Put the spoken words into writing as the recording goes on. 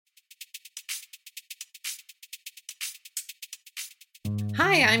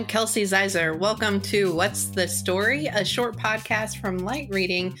Hi, I'm Kelsey Zeiser. Welcome to What's the Story, a short podcast from Light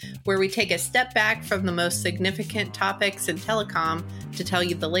Reading, where we take a step back from the most significant topics in telecom to tell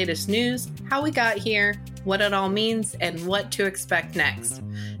you the latest news, how we got here, what it all means, and what to expect next.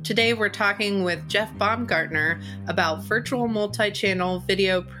 Today, we're talking with Jeff Baumgartner about virtual multi-channel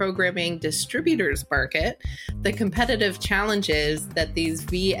video programming distributors market, the competitive challenges that these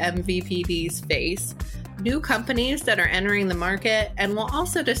vMVPDs face, new companies that are entering the market, and we'll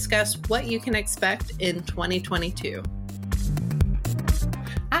also discuss what you can expect in 2022.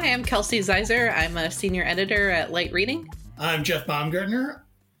 Hi, I'm Kelsey Zeiser. I'm a senior editor at Light Reading. I'm Jeff Baumgartner,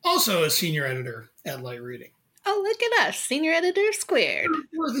 also a senior editor at Light Reading. Oh, look at us, senior editor squared.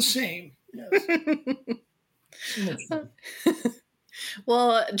 We're the same. Yes.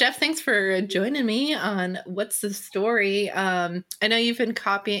 Well, Jeff, thanks for joining me on What's the Story. I know you've been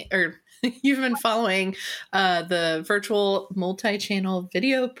you've been following the virtual multi-channel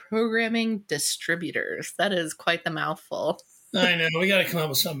video programming distributors. That is quite the mouthful. I know. We got to come up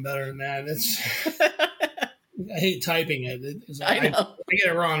with something better than that. I hate typing it. I know. I get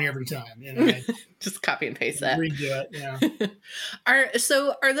it wrong every time. Just copy and paste that. Redo it. Yeah.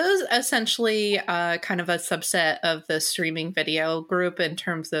 Are those essentially kind of a subset of the streaming video group in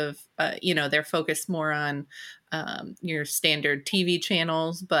terms of they're focused more on your standard TV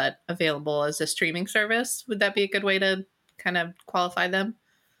channels, but available as a streaming service? Would that be a good way to kind of qualify them?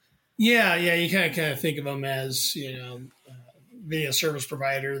 Yeah. You kind of think of them as video service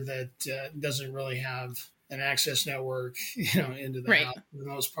provider that doesn't really have an access network, into the house for the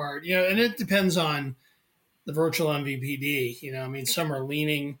most part. And it depends on the virtual MVPD. Some are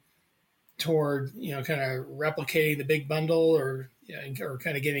leaning toward, kind of replicating the big bundle or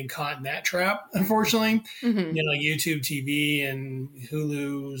kind of getting caught in that trap, unfortunately. Mm-hmm. Like YouTube TV and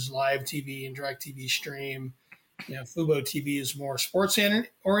Hulu's live TV and DirecTV Stream. Fubo TV is more sports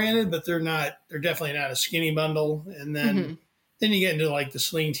oriented, but they're definitely not a skinny bundle. And then Then you get into like the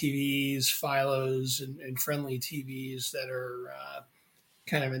Sling TVs, Philos, and Friendly TVs that are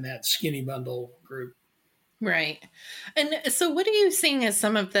kind of in that skinny bundle group. Right. And so what are you seeing as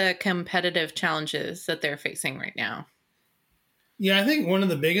some of the competitive challenges that they're facing right now? Yeah, I think one of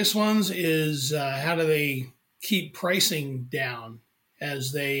the biggest ones is how do they keep pricing down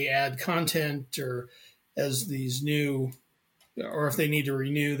as they add content or as these new, or if they need to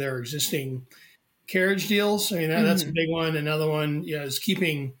renew their existing carriage deals. That's a big one. Another one, is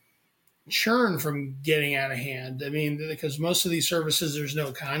keeping churn from getting out of hand. Because most of these services, there's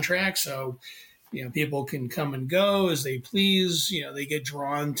no contract. So, people can come and go as they please. They get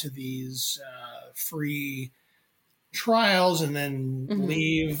drawn to these free trials and then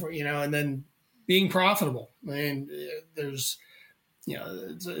leave, and then being profitable. There's,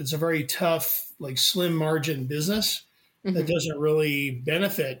 it's a very tough, like slim margin business that doesn't really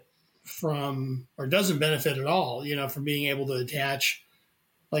benefit from, or doesn't benefit at all, from being able to attach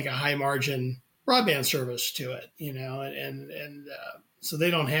like a high margin broadband service to it, so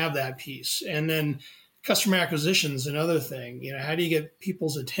they don't have that piece. And then customer acquisition is another thing. How do you get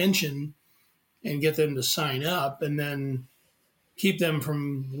people's attention and get them to sign up and then keep them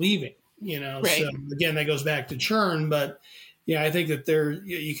from leaving, Right. So again, that goes back to churn, but I think that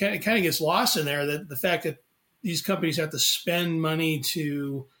it kind of gets lost in there, that the fact that these companies have to spend money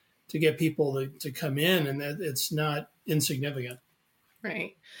to get people to come in, and that it's not insignificant.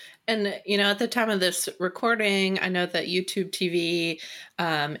 Right. And, at the time of this recording, I know that YouTube TV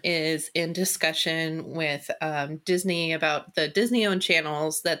is in discussion with Disney about the Disney-owned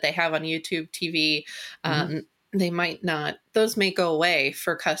channels that they have on YouTube TV. They might not, those may go away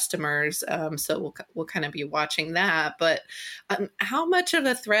for customers. So we'll kind of be watching that. But how much of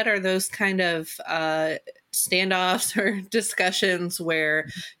a threat are those kind of standoffs or discussions where,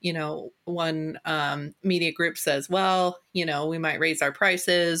 one media group says, well, we might raise our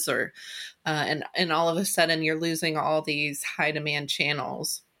prices, or and all of a sudden you're losing all these high demand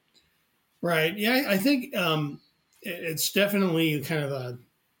channels? Right. Yeah, I think it's definitely kind of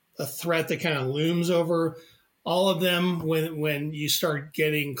a threat that kind of looms over all of them when you start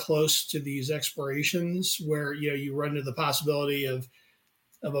getting close to these expirations, where you run into the possibility of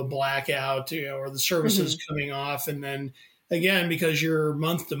a blackout, or the services coming off. And then again, because you're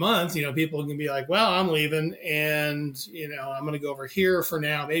month to month, people can be like, well, I'm leaving and, I'm going to go over here for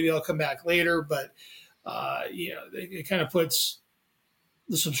now. Maybe I'll come back later. But, it kind of puts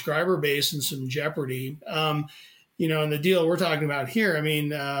the subscriber base in some jeopardy. And the deal we're talking about here,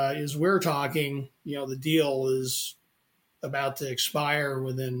 is we're talking, the deal is about to expire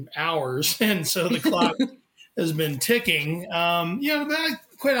within hours. And so the clock has been ticking. But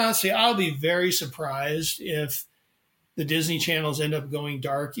quite honestly, I'll be very surprised if the Disney channels end up going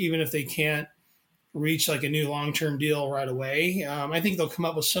dark, even if they can't reach like a new long-term deal right away. I think they'll come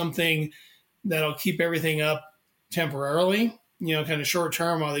up with something that'll keep everything up temporarily, kind of short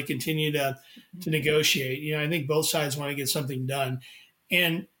term while they continue to negotiate. I think both sides want to get something done.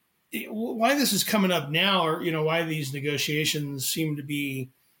 And why this is coming up now, or why these negotiations seem to be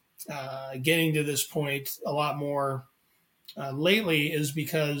getting to this point a lot more lately, is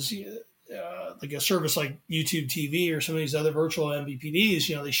because like a service like YouTube TV or some of these other virtual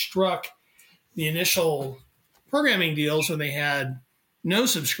MVPDs, they struck the initial programming deals when they had no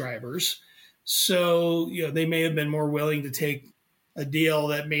subscribers. So, they may have been more willing to take a deal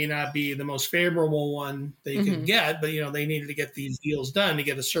that may not be the most favorable one they could get, but, they needed to get these deals done to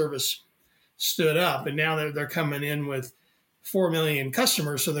get a service stood up. And now they're coming in with 4 million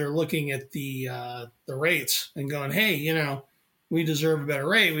customers. So they're looking at the rates and going, hey, we deserve a better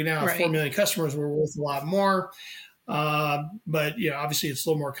rate. We now have 4 million customers. We're worth a lot more. But, obviously it's a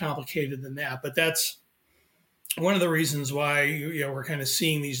little more complicated than that. But that's one of the reasons why, we're kind of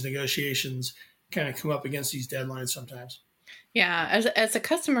seeing these negotiations kind of come up against these deadlines sometimes. Yeah, as a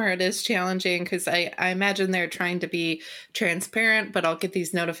customer, it is challenging because I imagine they're trying to be transparent, but I'll get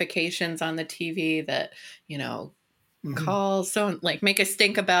these notifications on the TV that, call, so like make a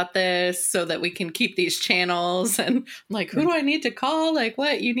stink about this so that we can keep these channels. And I'm like, who do I need to call? Like,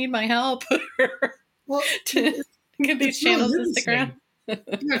 what? You need my help well, to get these channels to stick around?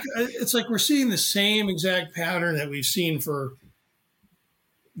 It's like we're seeing the same exact pattern that we've seen for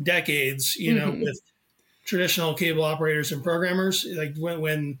decades, with traditional cable operators and programmers. Like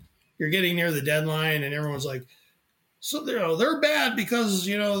when you're getting near the deadline and everyone's like, so they're bad because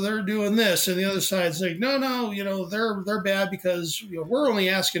they're doing this, and the other side's like, no, they're bad because we're only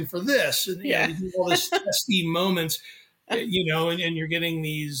asking for this, and you do all this testy moments, and you're getting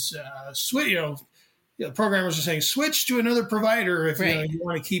these programmers are saying switch to another provider if you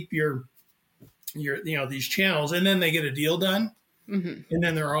want to keep your these channels, and then they get a deal done, and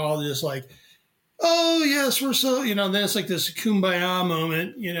then they're all just like, oh yes, we're so then it's like this kumbaya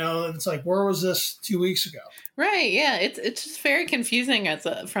moment, it's like, where was this 2 weeks ago? Right. Yeah. It's just very confusing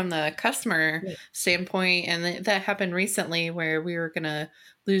from the customer standpoint. And that happened recently where we were going to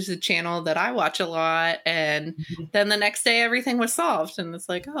lose the channel that I watch a lot. And then the next day everything was solved. And it's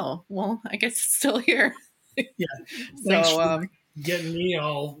like, oh, well, I guess it's still here. Yeah. So getting me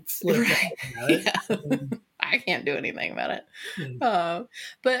all flipped out about it. Yeah. I can't do anything about it. But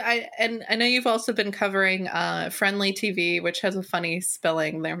I know you've also been covering Friendly TV, which has a funny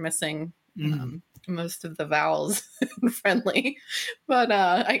spelling. They're missing most of the vowels in Friendly. But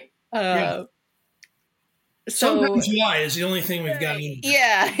sometimes Y is the only thing we've got.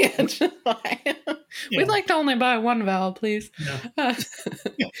 Yeah. We'd like to only buy one vowel, please. No.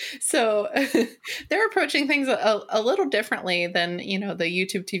 So they're approaching things a little differently than, the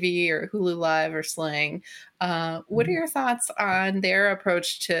YouTube TV or Hulu Live or Sling. What are your thoughts on their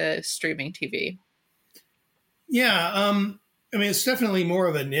approach to streaming TV? Yeah. It's definitely more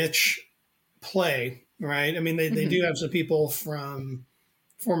of a niche play, right? They do have some people from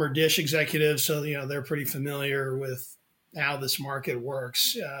former Dish executives, so they're pretty familiar with how this market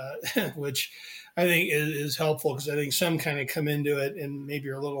works, which I think is helpful, because I think some kind of come into it and maybe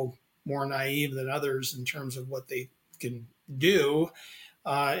are a little more naive than others in terms of what they can do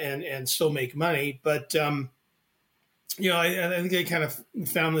and still make money. But I think they kind of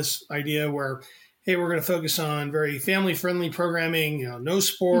found this idea where, hey, we're going to focus on very family-friendly programming. No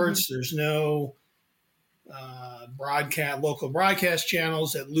sports. There's no local broadcast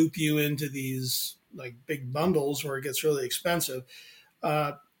channels that loop you into these like big bundles where it gets really expensive.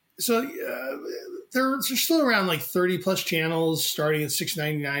 So they're still around like 30 plus channels, starting at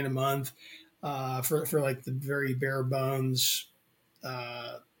 $6.99 a month for like the very bare bones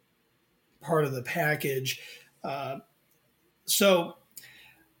part of the package. So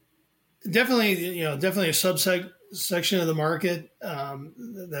definitely a subsection of the market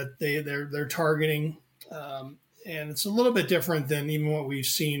that they're targeting, and it's a little bit different than even what we've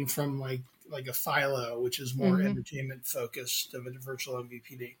seen from like a Philo, which is more entertainment focused of a virtual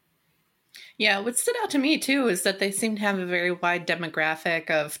MVPD. Yeah, what stood out to me too is that they seem to have a very wide demographic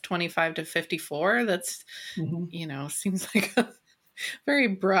of 25 to 54. That's seems like a very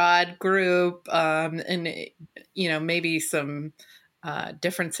broad group, and maybe some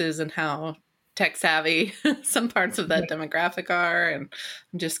differences in how tech savvy some parts of that demographic are. And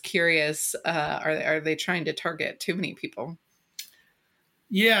I'm just curious, are they trying to target too many people?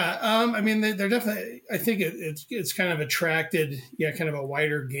 Yeah, they're definitely. I think it's kind of attracted, kind of a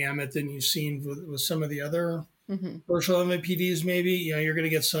wider gamut than you've seen with some of the other virtual MVPDs. Maybe you're going to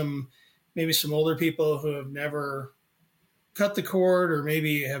get some older people who have never cut the cord or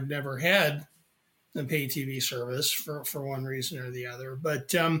maybe have never had a pay TV service for one reason or the other.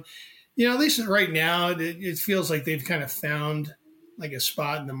 But, at least right now, it feels like they've kind of found like a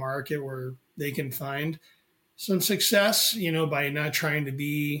spot in the market where they can find some success, by not trying to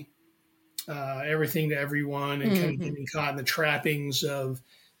be everything to everyone and kind of getting caught in the trappings of,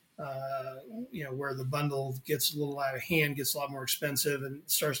 where the bundle gets a little out of hand, gets a lot more expensive and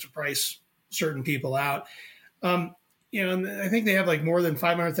starts to price certain people out. And I think they have like more than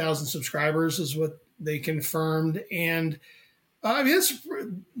 500,000 subscribers is what they confirmed. And it's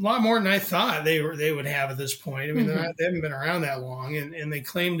a lot more than I thought they would have at this point. I mean, they haven't been around that long, and they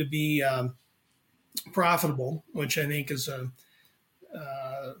claim to be profitable, which I think is a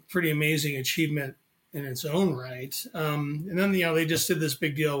pretty amazing achievement in its own right. And then, they just did this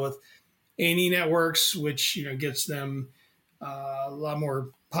big deal with A&E Networks, which, gets them a lot more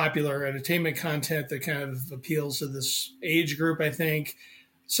popular entertainment content that kind of appeals to this age group, I think.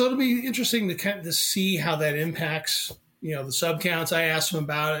 So it'll be interesting to kind of see how that impacts, the sub counts. I asked them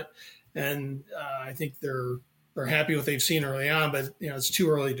about it, and I think they're happy with what they've seen early on, but it's too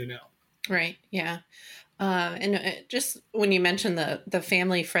early to know. Right. Yeah. And just when you mentioned the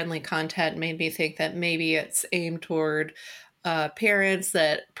family friendly content made me think that maybe it's aimed toward parents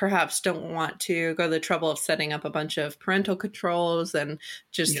that perhaps don't want to go the trouble of setting up a bunch of parental controls and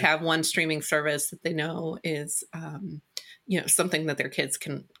just have one streaming service that they know is, something that their kids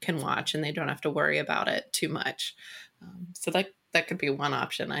can watch and they don't have to worry about it too much. So that could be one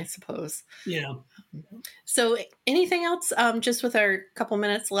option, I suppose. Yeah. So anything else, just with our couple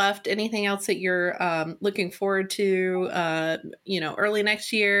minutes left, anything else that you're looking forward to, early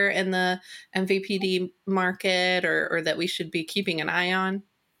next year in the MVPD market or that we should be keeping an eye on?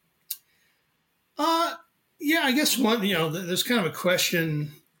 I guess one, there's kind of a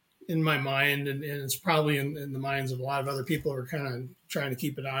question in my mind, and it's probably in the minds of a lot of other people who are kind of trying to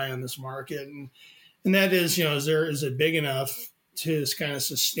keep an eye on this market. And that is, is it big enough to kind of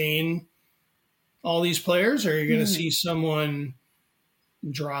sustain all these players, or are you going to see someone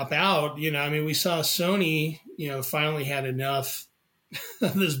drop out? We saw Sony, finally had enough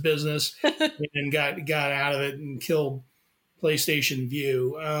of this business and got out of it and killed PlayStation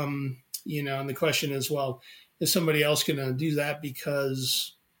Vue. And the question is, well, is somebody else going to do that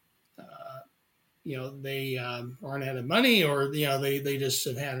because they aren't out of money, or they just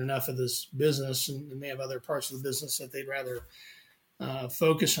have had enough of this business and they have other parts of the business that they'd rather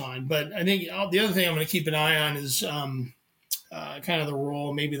focus on. But I think the other thing I'm going to keep an eye on is kind of the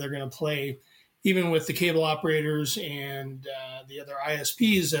role maybe they're going to play even with the cable operators and the other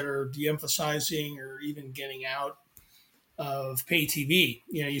ISPs that are de-emphasizing or even getting out of pay TV.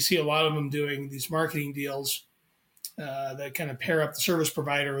 You see a lot of them doing these marketing deals that kind of pair up the service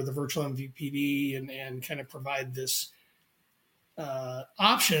provider with the virtual MVPD and kind of provide this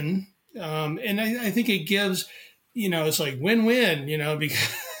option. And I think it gives, it's like win-win,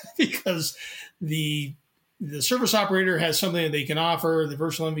 because the service operator has something that they can offer. The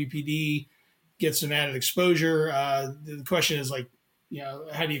virtual MVPD gets some added exposure. The question is like,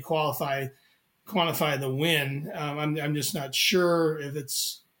 how do you quantify the win? I'm just not sure if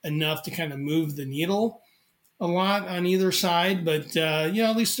it's enough to kind of move the needle a lot on either side, but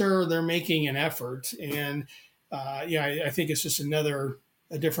at least they're making an effort, and I think it's just a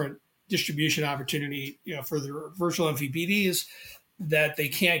different distribution opportunity, for the virtual MVPDs that they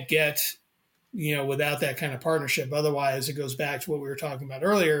can't get, without that kind of partnership. Otherwise, it goes back to what we were talking about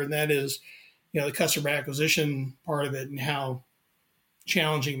earlier, and that is, the customer acquisition part of it and how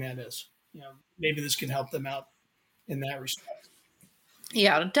challenging that is. Maybe this can help them out in that respect.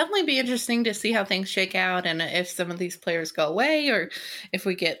 Yeah, it'll definitely be interesting to see how things shake out and if some of these players go away or if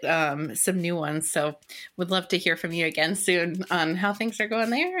we get some new ones. So would love to hear from you again soon on how things are going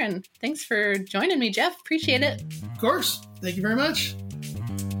there. And thanks for joining me, Jeff. Appreciate it. Of course. Thank you very much.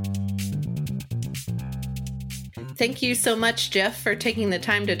 Thank you so much, Jeff, for taking the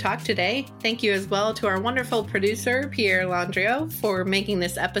time to talk today. Thank you as well to our wonderful producer, Pierre Landrio, for making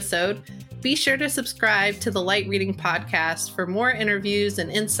this episode. Be sure to subscribe to the Light Reading Podcast for more interviews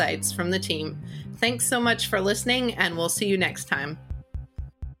and insights from the team. Thanks so much for listening, and we'll see you next time.